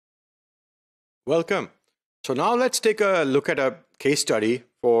Welcome. So now let's take a look at a case study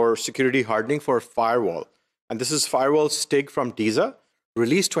for security hardening for firewall. And this is firewall STIG from DISA,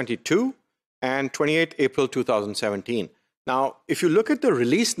 release 22 and 28 April 2017. Now, if you look at the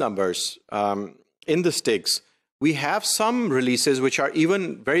release numbers in the STIGs, we have some releases which are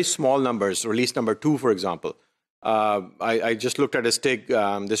even very small numbers, release number 2, for example. I just looked at a STIG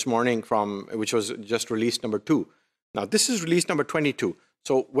this morning which was just release number 2. Now, this is release number 22.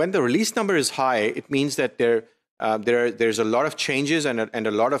 So when the release number is high, it means that there's a lot of changes and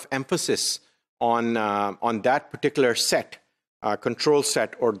a lot of emphasis on that particular set, control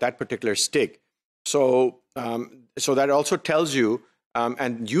set, or that particular STIG. So that also tells you,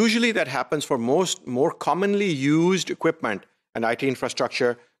 and usually that happens for more commonly used equipment and IT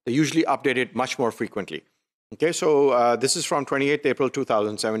infrastructure. They usually update it much more frequently. Okay, so this is from 28th April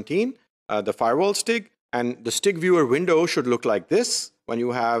 2017, the firewall STIG. And the STIG viewer window should look like this when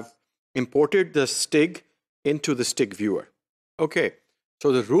you have imported the STIG into the STIG viewer. Okay,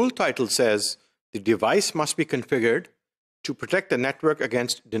 so the rule title says the device must be configured to protect the network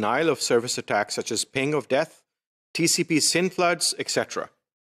against denial of service attacks such as ping of death, TCP SYN floods, etc.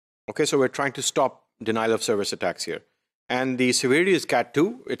 Okay, so we're trying to stop denial of service attacks here. And the severity is Cat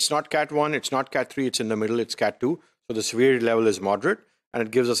 2. It's not Cat 1, it's not Cat 3, it's in the middle, it's Cat 2. So the severity level is moderate. And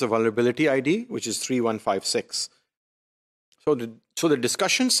it gives us a vulnerability ID, which is 3156. So the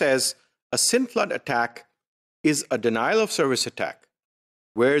discussion says a SYN flood attack is a denial of service attack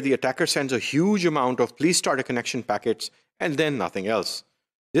where the attacker sends a huge amount of please start a connection packets and then nothing else.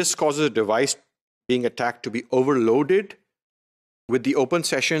 This causes a device being attacked to be overloaded with the open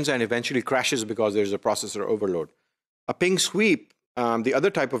sessions and eventually crashes because there's a processor overload. A ping sweep, the other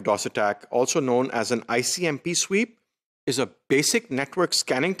type of DOS attack, also known as an ICMP sweep, is a basic network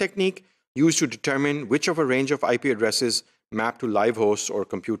scanning technique used to determine which of a range of IP addresses map to live hosts or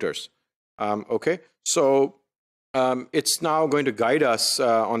computers. Okay, so it's now going to guide us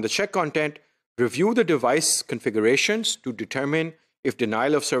on the check content, review the device configurations to determine if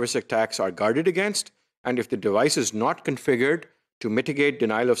denial of service attacks are guarded against, and if the device is not configured to mitigate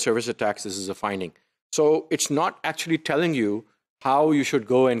denial of service attacks, this is a finding. So it's not actually telling you how you should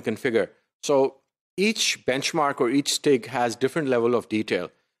go and configure. So each benchmark or each STIG has different level of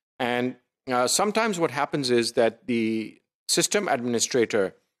detail. And sometimes what happens is that the system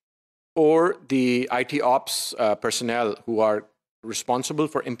administrator or the IT ops personnel who are responsible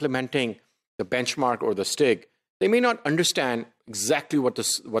for implementing the benchmark or the STIG, they may not understand exactly what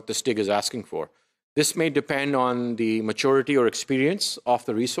the STIG is asking for. This may depend on the maturity or experience of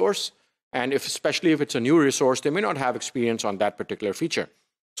the resource. And especially if it's a new resource, they may not have experience on that particular feature.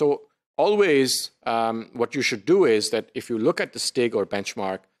 So always, what you should do is that if you look at the STIG or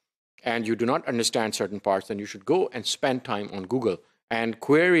benchmark and you do not understand certain parts, then you should go and spend time on Google and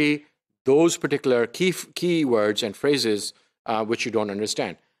query those particular keywords and phrases which you don't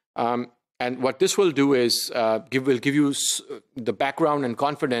understand. And what this will do is will give you the background and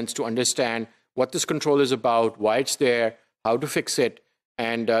confidence to understand what this control is about, why it's there, how to fix it.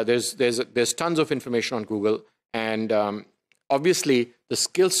 And there's tons of information on Google. And obviously, the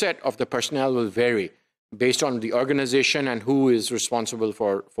skill set of the personnel will vary based on the organization and who is responsible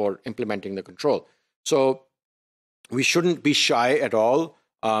for implementing the control. So we shouldn't be shy at all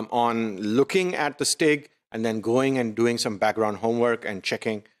on looking at the STIG and then going and doing some background homework and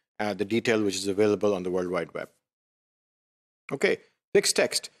checking the detail which is available on the World Wide Web. Okay, fixed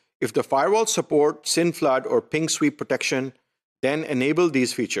text. If the firewall support SYN flood or ping sweep protection, then enable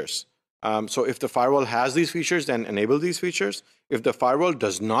these features. So if the firewall has these features, then enable these features. If the firewall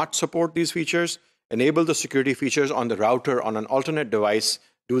does not support these features, enable the security features on the router on an alternate device,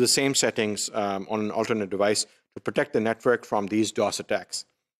 do the same settings on an alternate device to protect the network from these DOS attacks.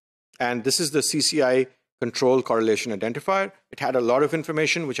 And this is the CCI control correlation identifier. It had a lot of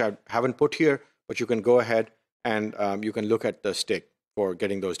information which I haven't put here, but you can go ahead and you can look at the STIG for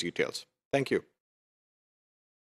getting those details. Thank you.